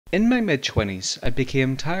In my mid-20s, I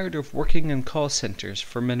became tired of working in call centres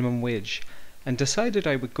for minimum wage and decided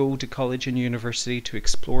I would go to college and university to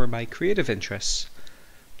explore my creative interests.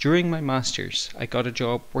 During my masters, I got a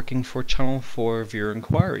job working for Channel 4 Viewer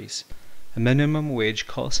Enquiries, a minimum wage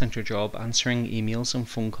call centre job answering emails and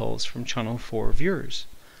phone calls from Channel 4 viewers.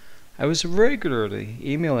 I was regularly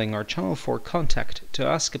emailing our Channel 4 contact to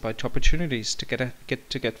ask about opportunities to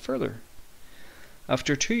get further.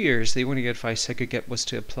 After 2 years, the only advice I could get was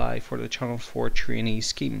to apply for the Channel 4 trainee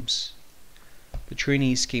schemes. The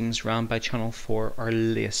trainee schemes ran by Channel 4 are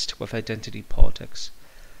laced with identity politics.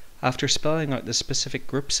 After spelling out the specific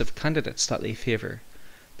groups of candidates that they favour,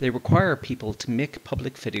 they require people to make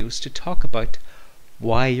public videos to talk about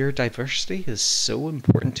why your diversity is so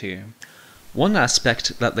important to you. One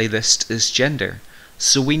aspect that they list is gender,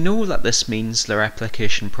 so we know that this means their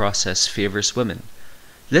application process favours women.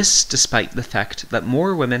 This despite the fact that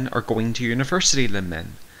more women are going to university than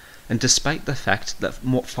men, and despite the fact that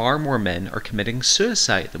far more men are committing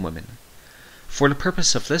suicide than women. For the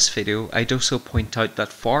purpose of this video, I'd also point out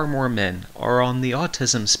that far more men are on the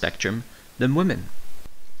autism spectrum than women.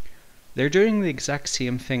 They're doing the exact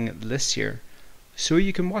same thing this year, so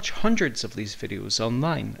you can watch hundreds of these videos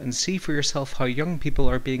online and see for yourself how young people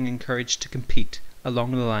are being encouraged to compete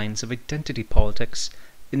along the lines of identity politics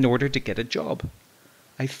in order to get a job.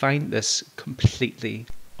 I find this completely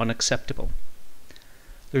unacceptable.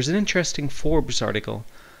 There's an interesting Forbes article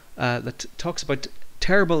that talks about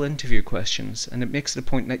terrible interview questions, and it makes the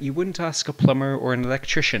point that you wouldn't ask a plumber or an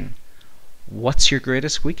electrician, "What's your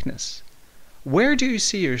greatest weakness? Where do you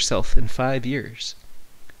see yourself in 5 years?"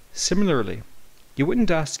 Similarly, you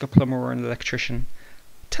wouldn't ask a plumber or an electrician,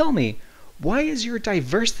 "Tell me, why is your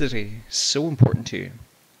diversity so important to you?"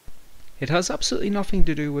 It has absolutely nothing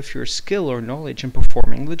to do with your skill or knowledge in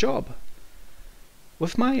performing the job.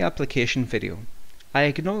 With my application video, I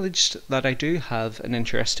acknowledged that I do have an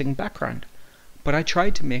interesting background, but I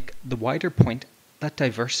tried to make the wider point that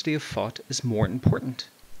diversity of thought is more important.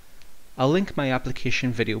 I'll link my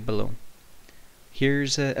application video below.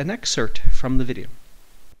 Here's an excerpt from the video.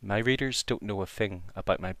 My readers don't know a thing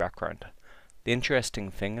about my background. The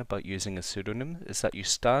interesting thing about using a pseudonym is that you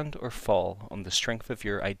stand or fall on the strength of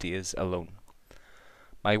your ideas alone.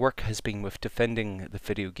 My work has been with defending the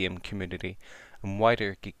video game community and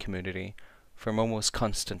wider geek community from almost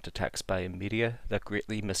constant attacks by a media that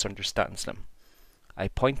greatly misunderstands them. I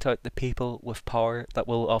point out the people with power that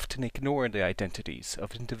will often ignore the identities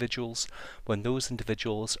of individuals when those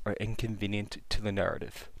individuals are inconvenient to the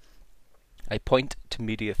narrative. I point to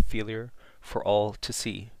media failure for all to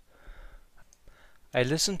see. I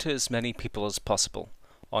listen to as many people as possible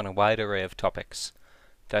on a wide array of topics.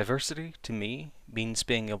 Diversity, to me, means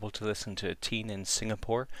being able to listen to a teen in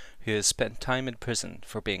Singapore who has spent time in prison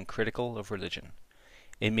for being critical of religion.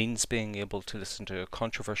 It means being able to listen to a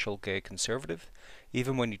controversial gay conservative,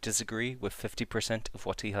 even when you disagree with 50% of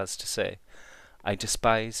what he has to say. I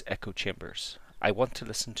despise echo chambers. I want to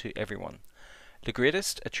listen to everyone. The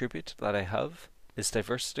greatest attribute that I have is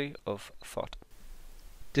diversity of thought.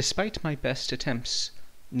 Despite my best attempts,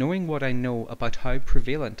 knowing what I know about how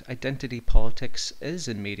prevalent identity politics is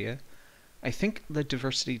in media, I think the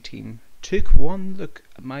diversity team took one look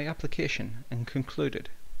at my application and concluded,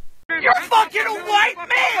 "You're fucking a white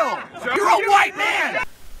male! You're a white man!"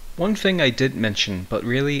 One thing I did mention but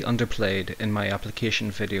really underplayed in my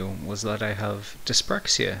application video was that I have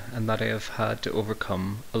dyspraxia and that I have had to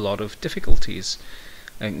overcome a lot of difficulties,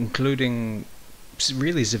 including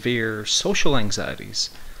really severe social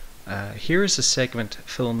anxieties. Here is a segment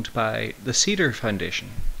filmed by the Cedar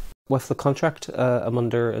Foundation. With the contract I'm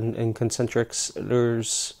under in Concentrics,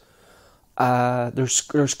 there's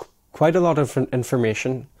quite a lot of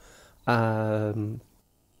information.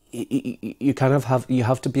 You kind of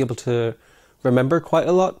have to be able to remember quite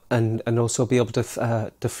a lot, and also be able to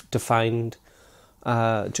find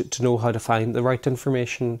to know how to find the right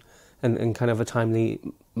information in kind of a timely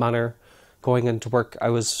manner. Going into work, I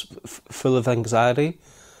was full of anxiety.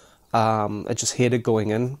 I just hated going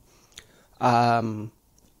in, and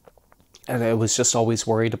I was just always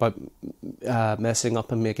worried about messing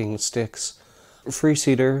up and making mistakes. Through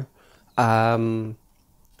Cedar, I've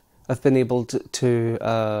been able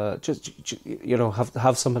to just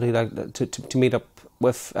have somebody to meet up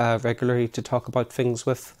with regularly to talk about things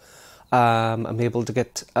with. I'm able to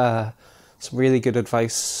get some really good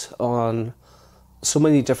advice on so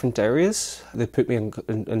many different areas. They put me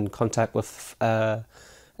in contact with a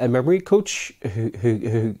memory coach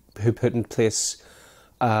who put in place.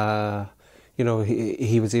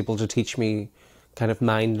 He was able to teach me kind of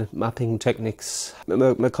mind mapping techniques.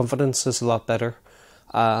 My confidence is a lot better.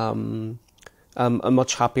 I'm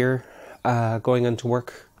much happier going into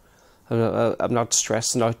work. I'm not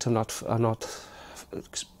stressing out. I'm not,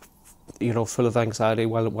 full of anxiety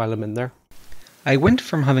while I'm in there. I went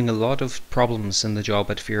from having a lot of problems in the job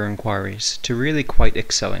at Viewer Enquiries to really quite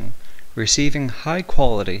excelling, receiving high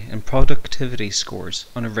quality and productivity scores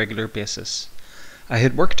on a regular basis. I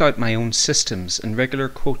had worked out my own systems and regular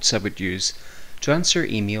quotes I would use to answer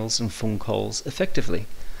emails and phone calls effectively.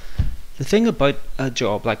 The thing about a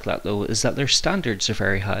job like that though is that their standards are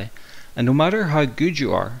very high, and no matter how good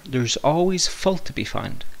you are, there's always fault to be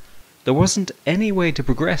found. There wasn't any way to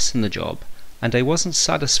progress in the job, and I wasn't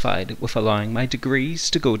satisfied with allowing my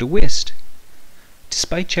degrees to go to waste.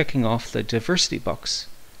 Despite checking off the diversity box,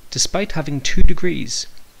 despite having 2 degrees,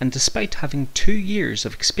 and despite having 2 years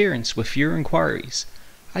of experience with Viewer Enquiries,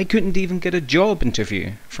 I couldn't even get a job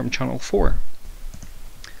interview from Channel 4.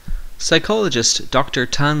 Psychologist Dr.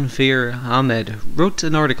 Tanveer Ahmed wrote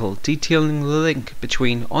an article detailing the link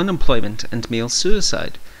between unemployment and male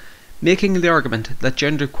suicide, making the argument that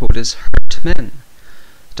gender quotas hurt men.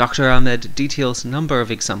 Dr. Ahmed details a number of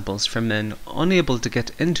examples from men unable to get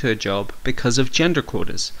into a job because of gender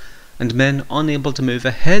quotas, and men unable to move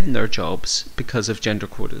ahead in their jobs because of gender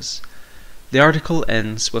quotas. The article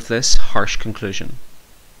ends with this harsh conclusion.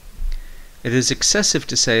 It is excessive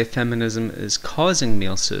to say feminism is causing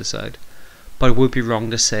male suicide, but it would be wrong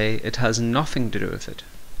to say it has nothing to do with it.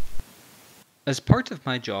 As part of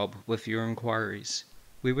my job with Viewer Enquiries,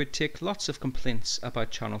 we would take lots of complaints about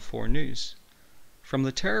Channel 4 News. From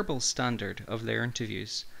the terrible standard of their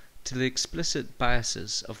interviews to the explicit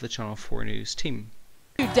biases of the Channel 4 News team.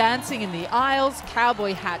 Dancing in the aisles,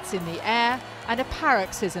 cowboy hats in the air, and a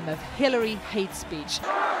paroxysm of Hillary hate speech.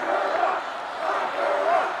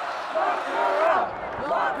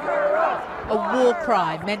 A war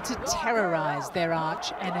cry meant to terrorize their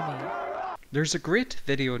arch enemy. There's a great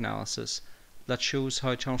video analysis that shows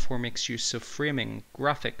how Channel 4 makes use of framing,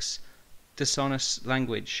 graphics, dishonest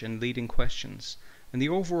language and leading questions, and the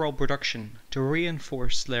overall production to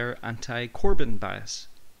reinforce their anti-Corbyn bias.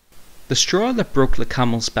 The straw that broke the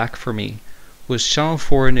camel's back for me was Channel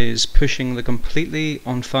 4 News pushing the completely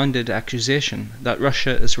unfounded accusation that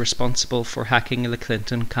Russia is responsible for hacking the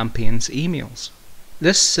Clinton campaign's emails.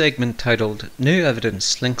 This segment titled New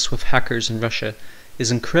Evidence Links with Hackers in Russia is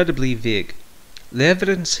incredibly vague. The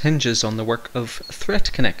evidence hinges on the work of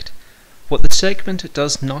Threat Connect. What the segment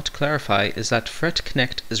does not clarify is that Threat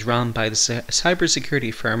Connect is run by the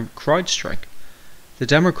cybersecurity firm CrowdStrike. The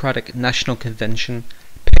Democratic National Convention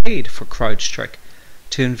paid for CrowdStrike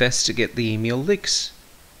to investigate the email leaks.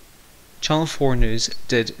 Channel 4 News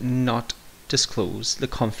did not disclose the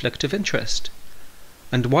conflict of interest.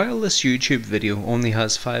 And while this YouTube video only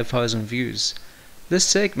has 5,000 views, this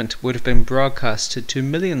segment would have been broadcasted to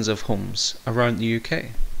millions of homes around the UK.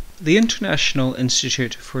 The International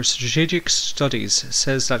Institute for Strategic Studies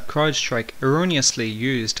says that CrowdStrike erroneously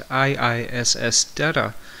used IISS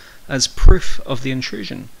data as proof of the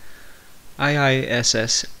intrusion.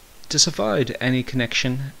 IISS disavowed any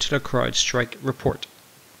connection to the CrowdStrike report.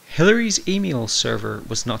 Hillary's email server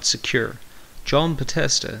was not secure. John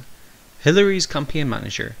Podesta, Hillary's campaign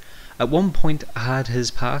manager, at one point had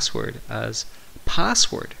his password as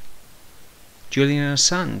password. Julian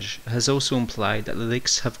Assange has also implied that the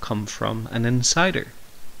leaks have come from an insider.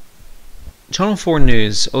 Channel 4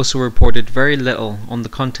 News also reported very little on the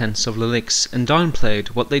contents of the leaks and downplayed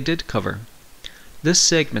what they did cover. This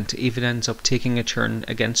segment even ends up taking a turn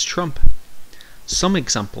against Trump. Some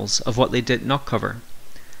examples of what they did not cover.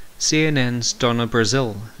 CNN's Donna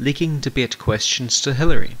Brazil leaking debate questions to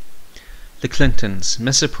Hillary. The Clintons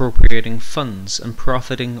misappropriating funds and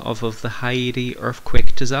profiting off of the Haiti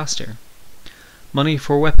earthquake disaster. Money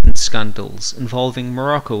for weapons scandals involving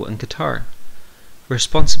Morocco and Qatar.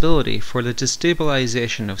 Responsibility for the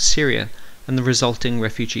destabilization of Syria and the resulting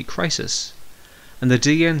refugee crisis. And the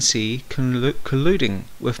DNC colluding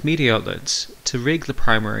with media outlets to rig the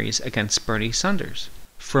primaries against Bernie Sanders.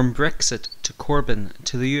 From Brexit to Corbyn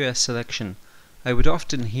to the US election, I would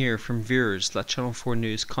often hear from viewers that Channel 4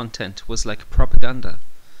 News content was like propaganda.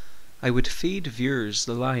 I would feed viewers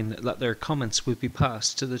the line that their comments would be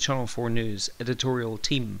passed to the Channel 4 News editorial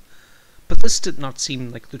team, but this did not seem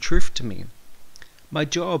like the truth to me. My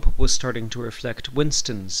job was starting to reflect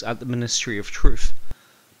Winston's at the Ministry of Truth,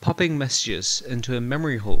 popping messages into a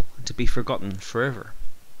memory hole to be forgotten forever.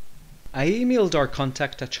 I emailed our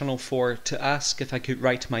contact at Channel 4 to ask if I could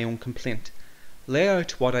write my own complaint, lay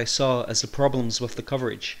out what I saw as the problems with the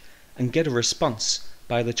coverage, and get a response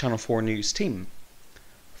by the Channel 4 News team.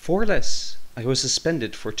 For this, I was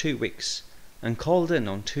suspended for 2 weeks and called in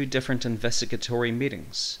on 2 different investigatory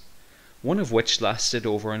meetings, one of which lasted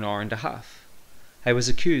over an hour and a half. I was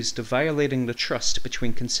accused of violating the trust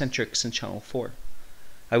between Concentrics and Channel 4.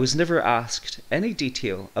 I was never asked any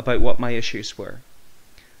detail about what my issues were.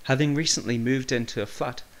 Having recently moved into a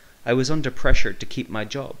flat, I was under pressure to keep my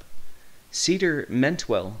job. Cedar meant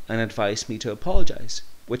well and advised me to apologise,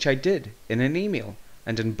 which I did in an email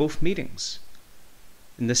and in both meetings.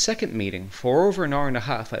 In the second meeting, for over an hour and a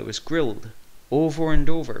half, I was grilled over and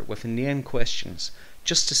over with inane questions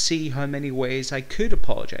just to see how many ways I could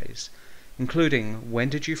apologise, including when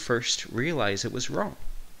did you first realise it was wrong?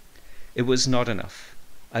 It was not enough.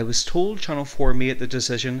 I was told Channel 4 made the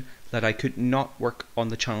decision that I could not work on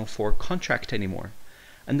the Channel 4 contract anymore,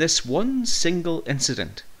 and this one single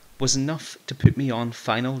incident was enough to put me on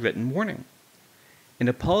final written warning. In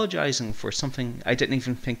apologising for something I didn't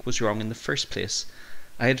even think was wrong in the first place,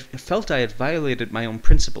 I had felt I had violated my own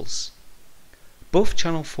principles. Both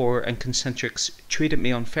Channel 4 and Concentrics treated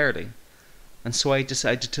me unfairly, and so I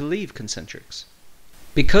decided to leave Concentrics.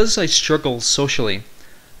 Because I struggle socially,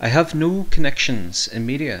 I have no connections in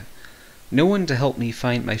media, no one to help me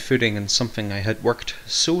find my footing in something I had worked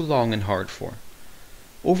so long and hard for.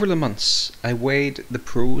 Over the months, I weighed the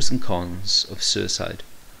pros and cons of suicide,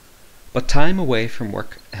 but time away from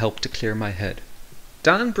work helped to clear my head.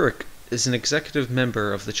 Dan Brooke is an executive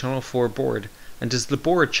member of the Channel 4 board and is the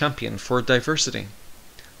board champion for diversity.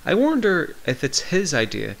 I wonder if it's his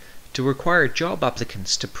idea to require job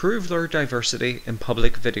applicants to prove their diversity in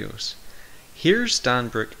public videos. Here's Dan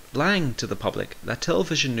Brooke lying to the public that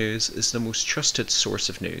television news is the most trusted source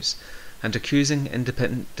of news and accusing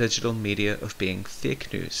independent digital media of being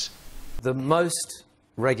fake news. The most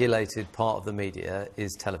regulated part of the media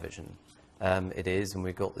is television. It is, and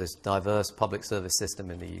we've got this diverse public service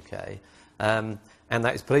system in the UK, and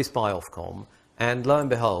that is policed by Ofcom. And lo and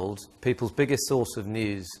behold, people's biggest source of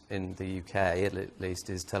news in the UK, at least,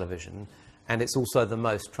 is television, and it's also the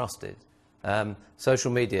most trusted.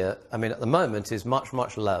 Social media, I mean, at the moment, is much,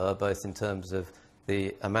 much lower, both in terms of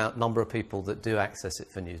the number of people that do access it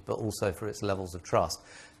for news, but also for its levels of trust.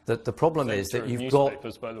 The problem is that you've got,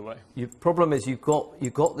 by the way. Problem is you've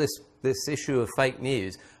got this issue of fake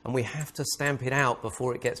news, and we have to stamp it out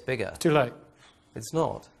before it gets bigger. It's too late. It's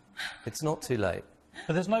not. It's not too late.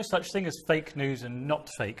 But there's no such thing as fake news and not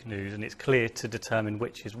fake news, and it's clear to determine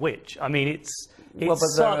which is which. I mean, it's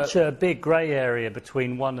such a big grey area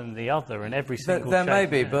between one and the other, and every single there may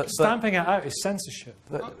be, but stamping it out is censorship.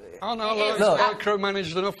 Oh no, it's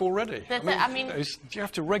micromanaged enough already. I mean, you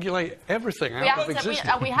have to regulate everything out of existence.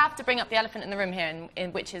 We have to bring up the elephant in the room here,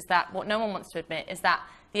 in which is that what no one wants to admit is that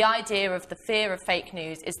the idea of the fear of fake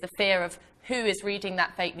news is the fear of who is reading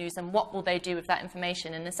that fake news and what will they do with that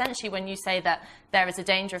information. And essentially, when you say that there is a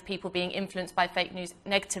danger of people being influenced by fake news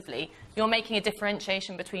negatively, you're making a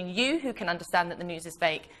differentiation between you, who can understand that the news is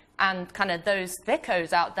fake, and kind of those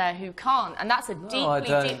thickos out there who can't. And that's a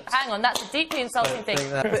that's a deeply insulting thing.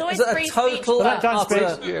 It's always free speech.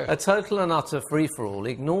 A total and utter free-for-all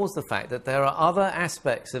ignores the fact that there are other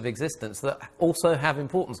aspects of existence that also have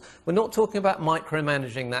importance. We're not talking about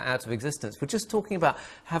micromanaging that out of existence. We're just talking about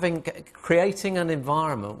creating an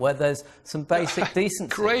environment where there's some basic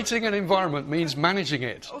decency. Creating an environment means managing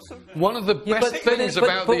it. One of the best things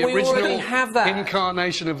about the original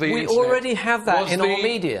incarnation of the internet. We already have that in our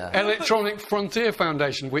media. Electronic Frontier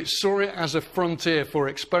Foundation, which saw it as a frontier for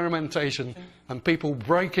experimentation and people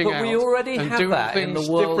breaking out and doing things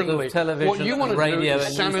differently. What you want to do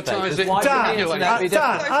is sanitise it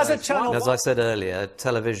and As I said earlier,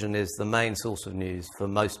 television is the main source of news for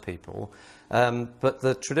most people. But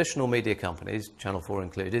the traditional media companies, Channel 4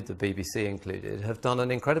 included, the BBC included, have done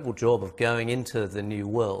an incredible job of going into the new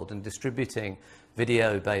world and distributing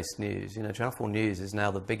video-based news. You know, Channel 4 News is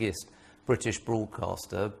now the biggest British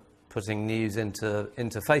broadcaster putting news into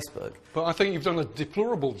Facebook. But I think you've done a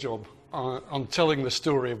deplorable job on telling the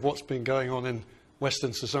story of what's been going on in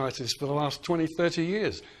Western societies for the last 20, 30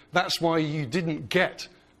 years. That's why you didn't get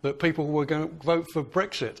that people were going to vote for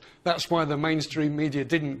Brexit. That's why the mainstream media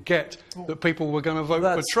didn't get that people were going to vote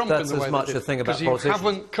for Trump in the way they did. Because you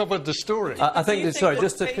haven't covered the story. I think,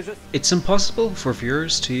 It's impossible for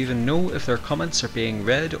viewers to even know if their comments are being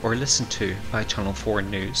read or listened to by Channel 4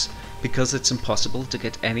 News, because it's impossible to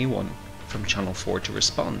get anyone from Channel 4 to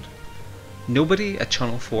respond. Nobody at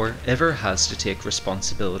Channel 4 ever has to take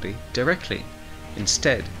responsibility directly.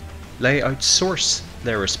 Instead, they outsource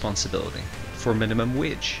their responsibility for minimum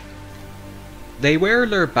wage. They wear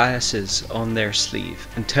their biases on their sleeve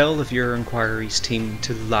and tell the Viewer Enquiries team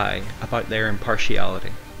to lie about their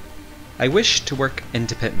impartiality. I wish to work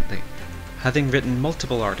independently, having written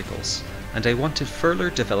multiple articles, and I want to further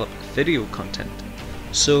develop video content.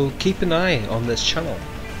 So keep an eye on this channel